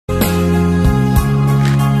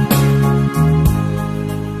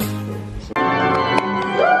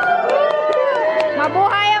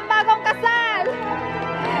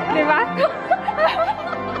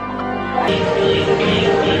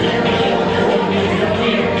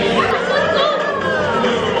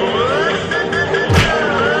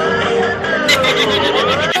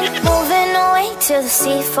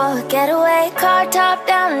sea for a getaway. Car top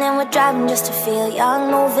down and we're driving just to feel young.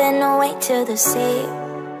 Moving away to the sea,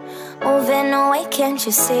 moving away, can't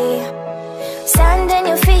you see? Sand in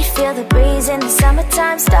your feet, feel the breeze in the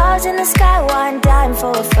summertime. Stars in the sky, one dime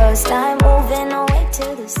for a first time. Moving away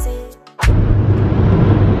to the sea.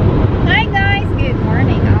 Hi guys, good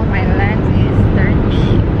morning. Oh, my lens is dirty.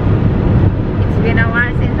 It's been a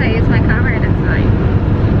while since I used my camera that time.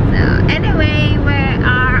 So anyway, we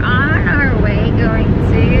are on our way going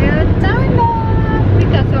to Thailand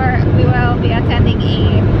because we will be attending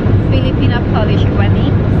a Filipino Polish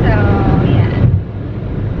wedding. So yeah,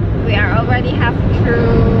 we are already half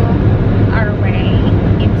through our way.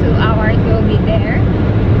 In 2 hours we'll be there,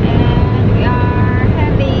 and we are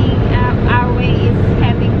heading. Our way is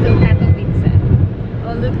heading to Katowice.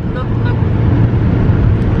 Oh, look!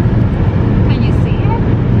 Can you see it?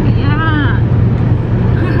 Yeah.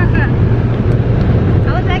 I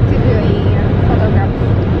would like to do a photograph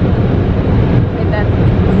with that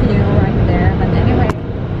view right there. But anyway,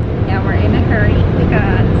 yeah, we're in a hurry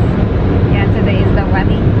because yeah, today is the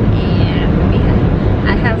wedding, and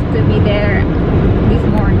I have to be there this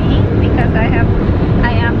morning because I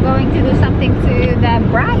am going to do something to the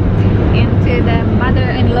bride and to the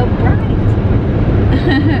mother-in-law bride.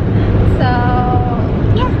 So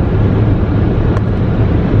yeah,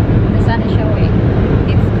 the sun is showing.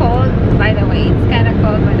 It's cold, by the way. It's kind of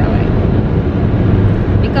cold, by the way,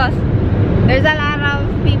 because there's a lot of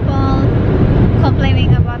people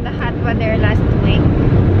complaining about the hot weather last week.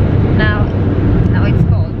 Now it's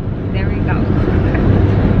cold. There we go.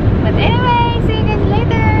 But anyway, see you guys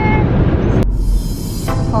later.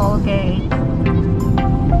 Okay.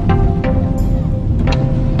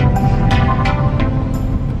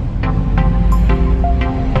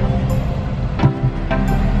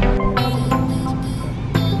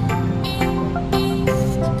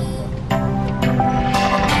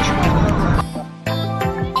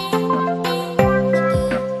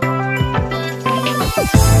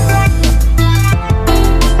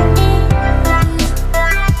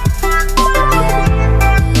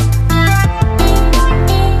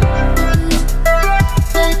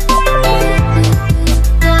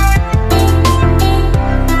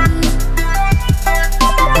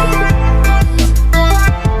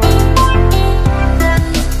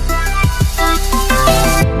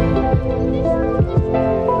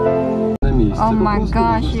 Oh my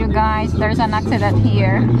gosh, you guys, there's an accident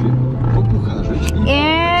here.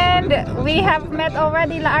 And we have met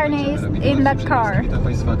already Larne in that car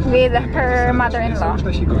with her mother-in-law.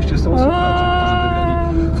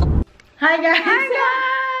 Hi guys! Hi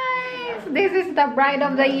guys! This is the bride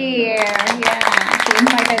of the year. Yeah, she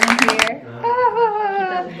invited me here.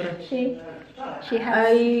 She has...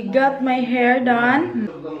 I got my hair done.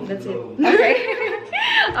 That's it. Okay.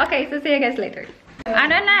 Okay, so see you guys later.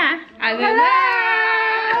 Ano na? Ano na?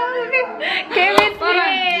 Kevin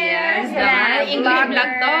Yes, English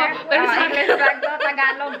vlog to. Pero sa English vlog to,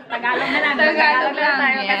 Tagalog. Tagalog na lang. Tagalog na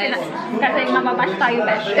tayo kasi mababash tayo,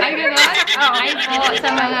 besh. Ay, gano'n? Ay po, sa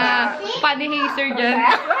mga Panihazer dyan.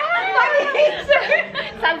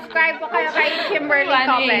 Subscribe po kayo kay Kimberly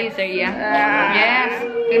Comments. Panihazer, yeah. Yes.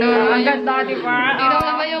 Ang ganda, di ba? Tignan mo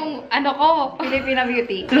naman yung ano ko. Filipina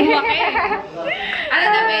beauty. Lumaki. Ano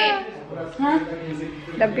na, be? Huh?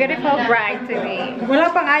 The beautiful bride to be.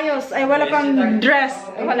 Wala pang ayos. Ay, wala pang dress.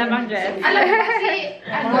 Wala pang dress. Alam mo kasi,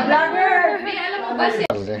 Vlogger! may alam mo ba si...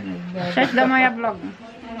 Cześć do moja vlog.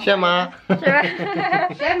 Siema!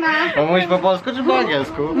 Siema! A mówisz po polsku czy po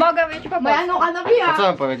angielsku? Mogę mówić po polsku. A co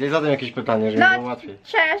mam powiedzieć? Zadam jakieś pytanie, żeby było łatwiej.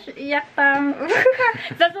 Cześć, jak tam?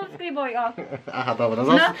 Zasubskrybuj, o. Aha, dobra.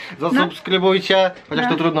 Zasubskrybujcie, chociaż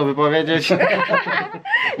to trudno wypowiedzieć.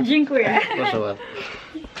 Dziękuję. Proszę bardzo.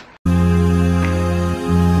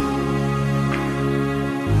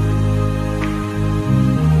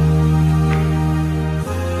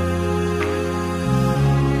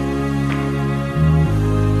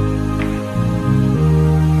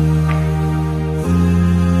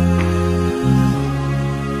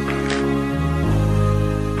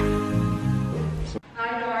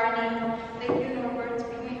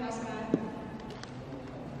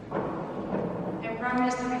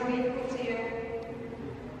 Promise to be faithful to you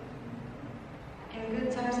in good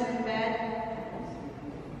times and in bad,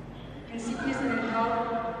 in sickness and in health,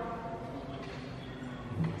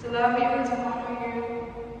 to love you and to honor you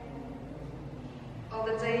all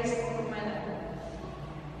the days of my life.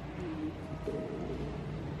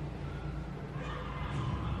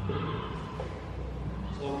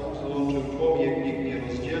 Co łączy człowiek, nikt nie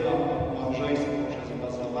rozdziela, małżeństwo przez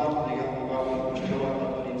was zawarte, ja powagę Kościoła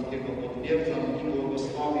katolickiego potwierdzam i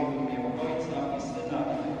błogosławię w imię Ojca i Syna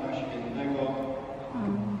i Ducha Świętego.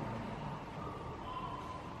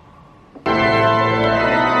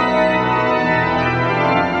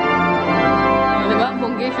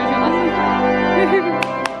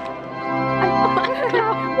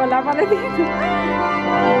 pala dito.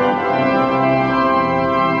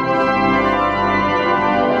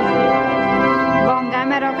 Bongga,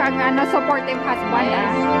 meron kang supportive husband,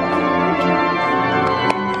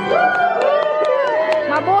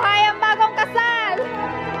 Mabuhay ang bagong kasal!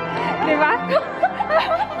 Diba?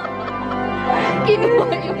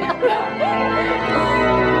 Kinuha yung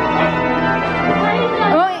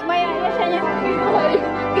Moya, siya niya.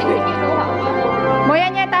 Kinuha mo.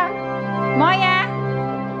 Moya niya ta. Moya!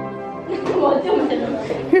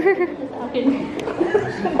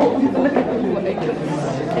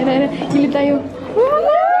 Gilid tayo.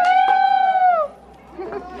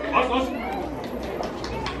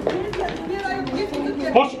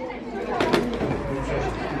 Push!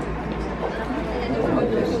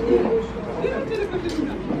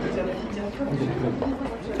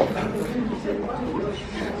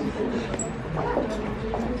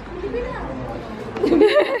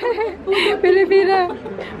 Filipina.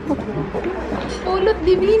 Pulot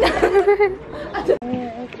divina.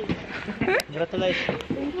 Gratulations.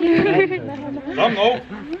 Tam, no!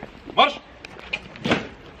 Marsz!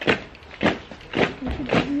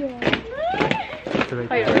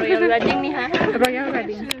 Royal wedding ni ha? Royal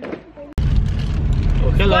wedding.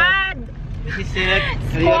 Hello. Squad! This is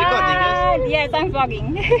are you recording us? Yes, I'm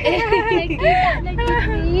vlogging.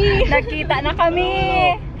 Nakita na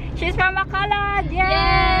kami. She's from Bacolod.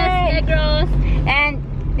 Yay! Yes, girls. And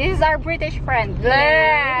this is our British friend.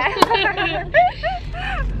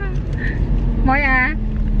 Moja.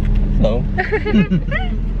 No.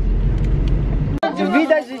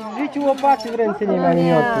 Widać, że w życiu łopaty w ręce nie ma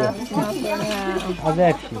mioty. A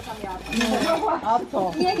we wsi. A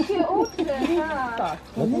co? Niech się uczy, tak.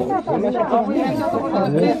 No co? Nie ma się co.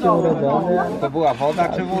 Myście urodzone. To była woda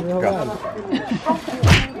czy wódka?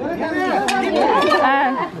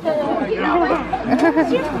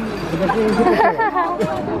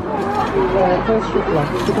 To jest szufla.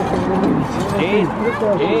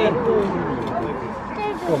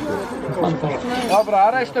 Dobra,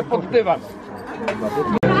 a resztę pod dywan. I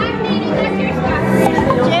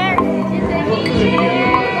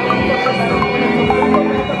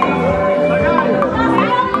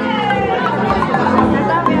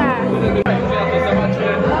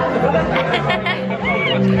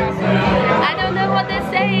don't know what they're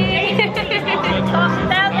saying. Tell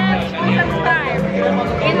them to subscribe.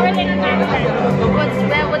 In British accent.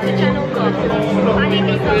 What's the channel called?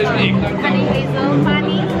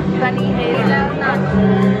 Panihazelnut.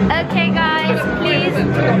 Okay guys, please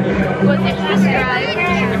subscribe. I was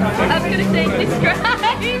gonna say subscribe.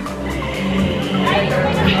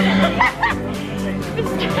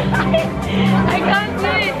 I can't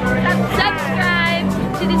do it. Subscribe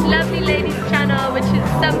to this lovely lady's channel, which is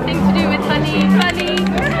something to do with honey.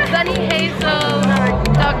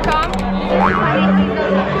 Panihazelnut.com.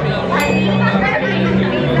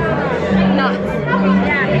 Not.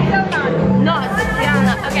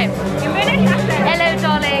 Okay. Hello,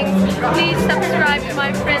 darlings. Please subscribe to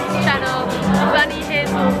my friend's channel,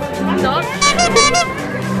 Panihazelnut.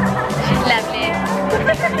 She's lovely.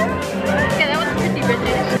 Okay, that was pretty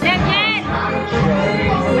British. Again.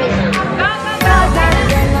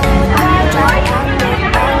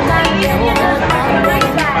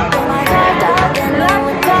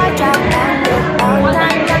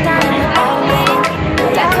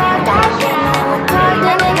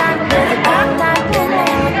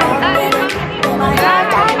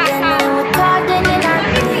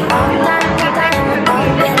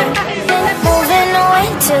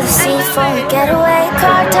 Getaway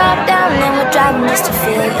car top down and we're driving just to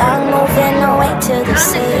feel young. Moving away to the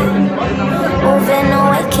sea. Moving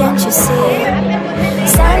away, can't you see?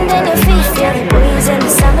 Sand in your feet, feel the breeze in the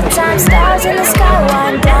summertime. Stars in the sky,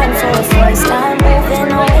 wind down for the first time.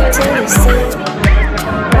 Moving away to the sea.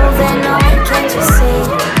 Moving away, can't you see?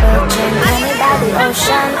 We'll drink honey by the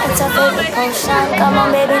ocean. It's our favorite potion. Come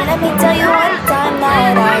on baby, let me tell you one time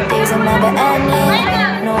that our days are never ending.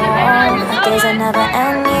 No, our days are never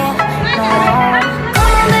ending.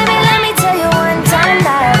 Come on baby, let me tell you one time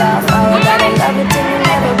that I'll follow that I love it till you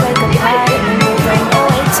never break apart. And moving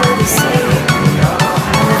away to the sea.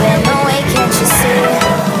 Moving away, can't you see?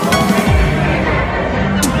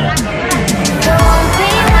 There won't be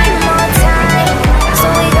one more time, so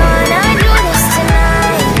we gonna do this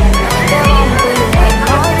tonight. There won't be one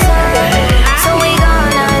more time, so we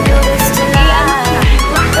gonna do this tonight.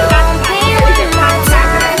 There won't be one more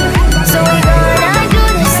time, so we gonna do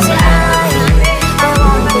this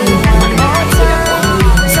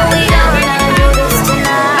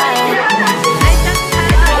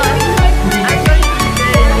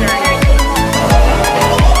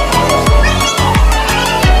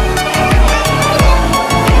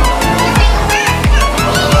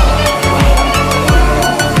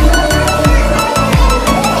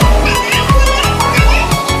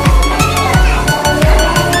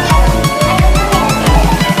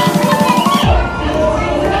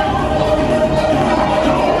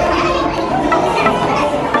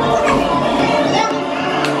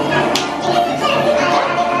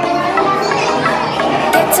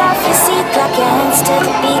off your seat, clap your hands to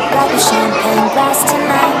the beat, grab a champagne glass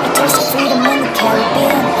tonight. A toast to freedom in the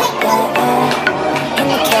Caribbean, yeah, yeah. In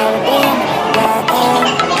the Caribbean, yeah, yeah.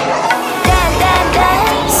 Dan, dan,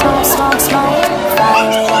 dan, smoke, smoke, smoke. Fire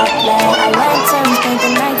it up, let our lanterns paint the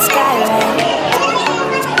night sky red.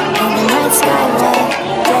 Paint the night sky red,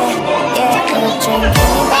 yeah, yeah. We'll drink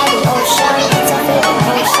any by the ocean, it's our favorite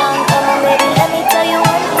potion. Come on, baby, let me tell you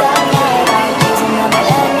one time, yeah. Our days will never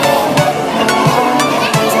end, yeah.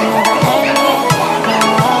 Days will never end, yeah.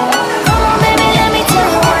 Come on, baby, let me tell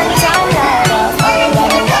you one time, light up. All you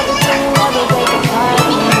gotta love it till you never break apart.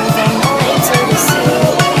 Moving away to the sea,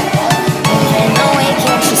 moving away,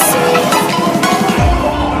 can't you see?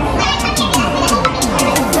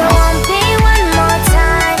 There won't be one more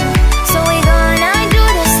time, so we gonna do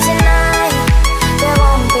this tonight. There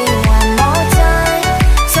won't be one more time,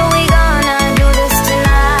 so we gonna do this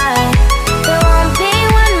tonight. There won't be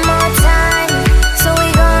one more time, so we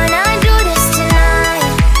gonna do this tonight.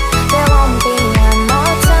 There won't be one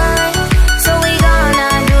more time, so we gonna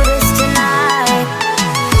do this tonight.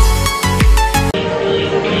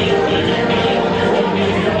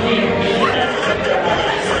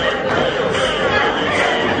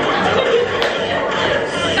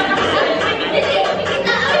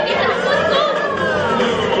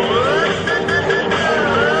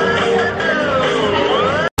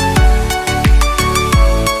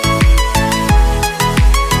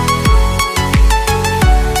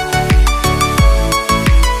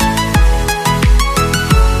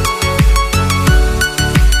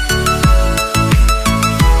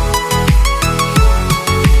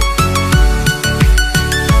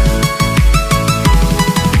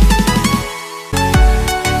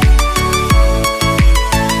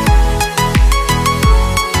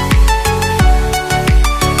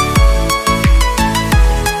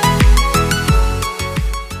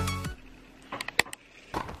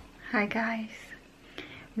 Hi guys,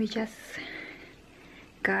 we just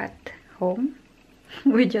got home.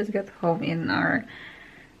 We just got home in our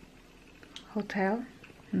hotel,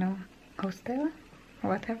 no, hostel, or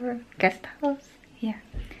whatever, guest house, yeah.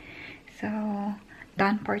 So,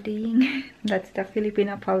 done partying. That's the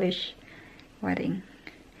Filipino-Polish wedding.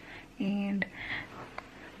 And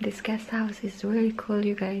this guest house is really cool,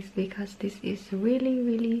 you guys, because this is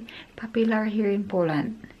really popular here in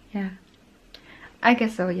Poland, yeah. I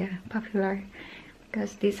guess so, yeah, popular,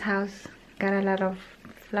 because this house got a lot of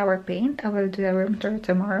flower paint. I will do a room tour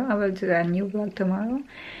tomorrow. I will do a new vlog tomorrow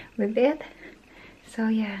with it. So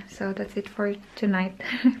yeah, so that's it for tonight,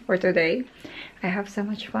 for today. I have so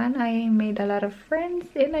much fun. I made a lot of friends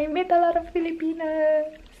and I met a lot of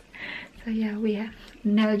Filipinos. So yeah, we have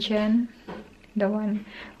Neljan, the one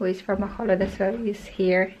who is from Bacolod as well, is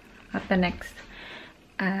here at the next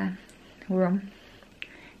room.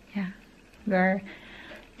 Yeah.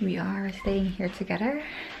 We are staying here together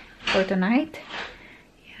for tonight,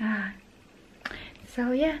 yeah.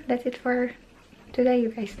 So yeah, that's it for today, you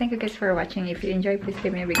guys. Thank you guys for watching. If you enjoyed, please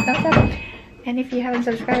give me a big thumbs up, and if you haven't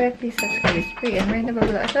subscribed, please subscribe. It's free, and ring the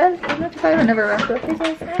bell as well to notify whenever I upload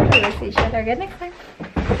videos. And we will see each other again next time.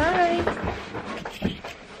 Bye.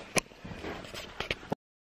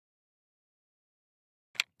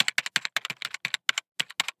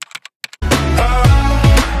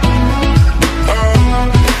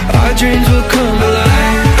 Dreams will come